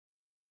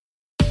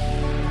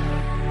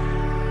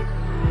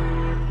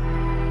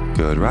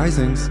Good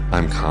Risings.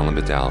 I'm Colin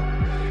Bedell.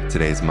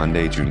 Today is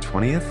Monday, June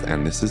 20th,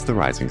 and this is the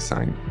Rising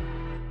Sign.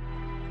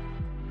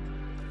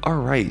 All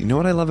right, you know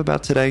what I love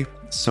about today?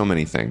 So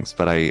many things,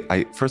 but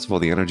I first of all,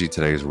 the energy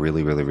today is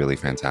really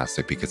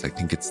fantastic because I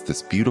think it's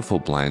this beautiful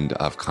blend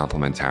of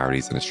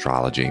complementarities in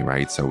astrology,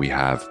 right? So we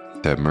have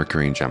the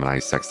Mercury in Gemini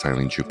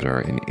sextiling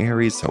Jupiter in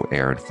Aries, so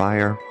air and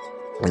fire.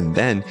 And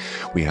then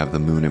we have the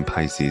moon in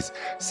Pisces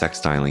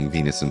sextiling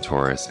Venus in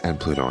Taurus and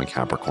Pluto in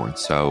Capricorn.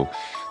 So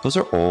those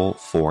are all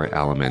four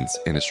elements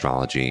in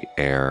astrology: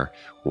 air,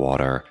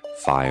 water,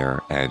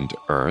 fire, and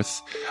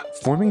earth,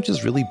 forming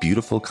just really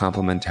beautiful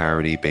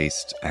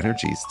complementarity-based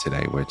energies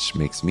today, which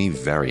makes me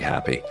very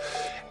happy.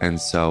 And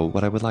so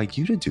what I would like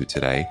you to do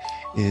today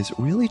is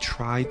really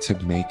try to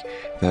make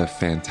the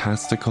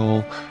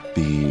fantastical,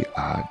 the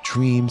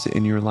dreams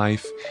in your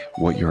life,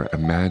 what you're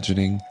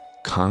imagining,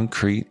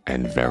 concrete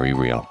and very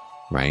real,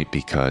 right?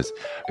 Because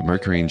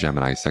Mercury in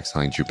Gemini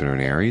sextiling Jupiter in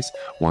Aries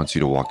wants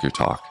you to walk your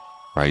talk,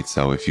 right?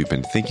 So if you've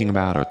been thinking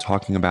about or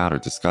talking about or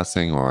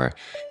discussing or,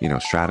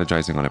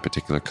 strategizing on a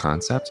particular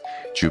concept,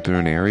 Jupiter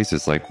in Aries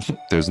is like,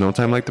 there's no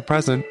time like the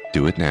present.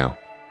 Do it now,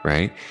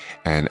 right?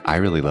 And I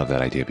really love that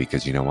idea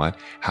because you know what?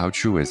 How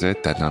true is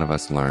it that none of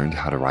us learned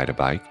how to ride a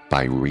bike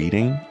by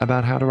reading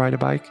about how to ride a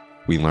bike?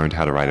 We learned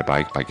how to ride a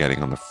bike by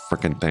getting on the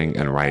freaking thing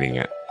and riding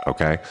it.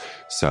 Okay,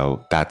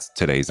 so that's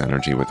today's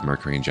energy with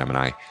Mercury and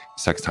Gemini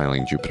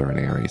sextiling Jupiter and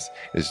Aries,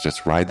 is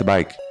just ride the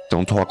bike.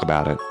 Don't talk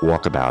about it,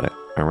 walk about it.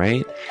 All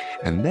right.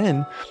 And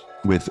then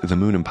with the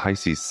moon in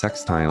Pisces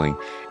sextiling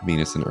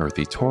Venus in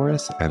earthy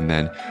Taurus and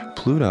then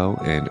Pluto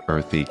in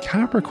earthy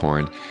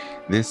Capricorn,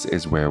 this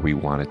is where we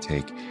want to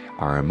take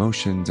our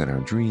emotions and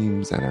our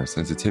dreams and our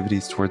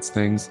sensitivities towards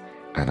things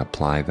and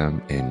apply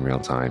them in real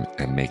time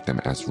and make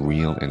them as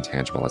real and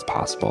tangible as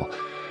possible.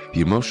 The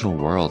emotional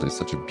world is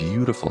such a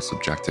beautiful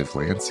subjective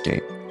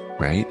landscape,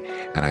 right?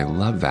 And I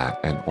love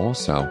that. And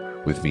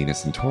also with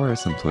Venus in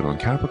Taurus and Pluto in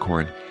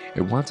Capricorn,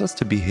 it wants us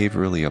to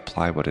behaviorally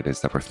apply what it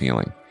is that we're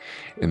feeling,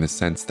 in the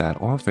sense that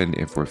often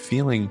if we're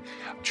feeling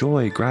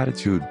joy,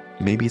 gratitude,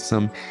 maybe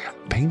some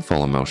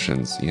painful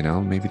emotions,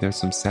 maybe there's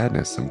some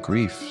sadness, some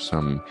grief,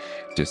 some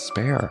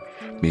despair,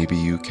 maybe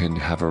you can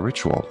have a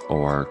ritual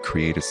or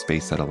create a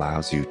space that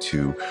allows you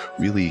to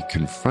really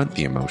confront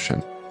the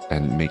emotion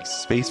and make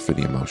space for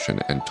the emotion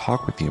and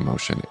talk with the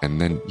emotion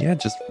and then,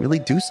 just really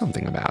do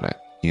something about it.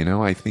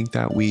 I think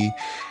that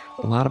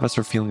a lot of us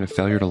are feeling a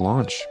failure to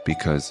launch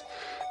because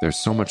there's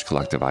so much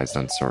collectivized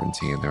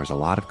uncertainty and there's a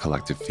lot of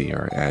collective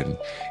fear, and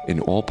in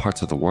all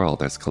parts of the world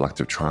there's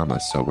collective trauma.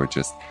 So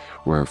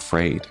we're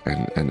afraid,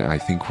 and I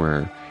think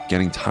we're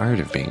getting tired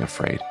of being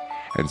afraid.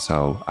 And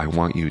so I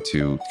want you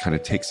to kind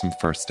of take some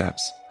first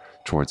steps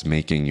towards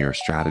making your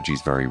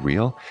strategies very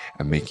real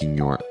and making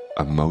your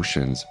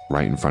emotions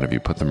right in front of you.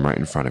 Put them right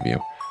in front of you,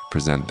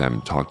 present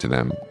them, talk to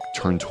them,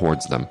 turn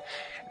towards them.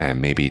 And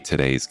maybe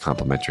today's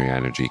complementary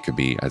energy could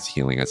be as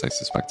healing as I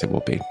suspect it will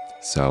be.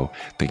 So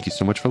thank you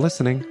so much for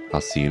listening.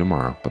 I'll see you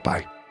tomorrow.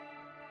 Bye-bye.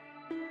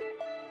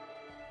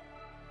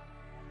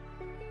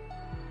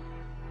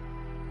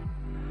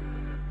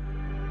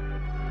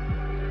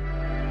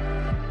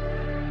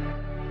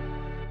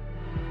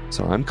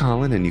 So I'm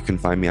Colin, and you can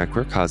find me at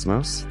Queer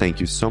Cosmos.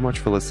 Thank you so much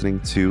for listening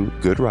to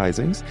Good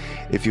Risings.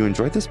 If you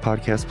enjoyed this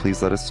podcast,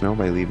 please let us know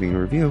by leaving a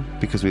review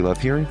because we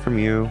love hearing from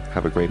you.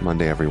 Have a great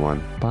Monday,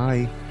 everyone.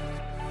 Bye.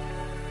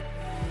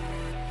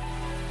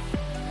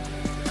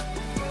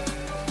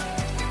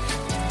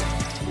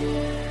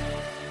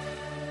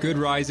 Good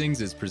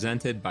Risings is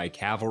presented by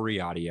Cavalry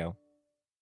Audio.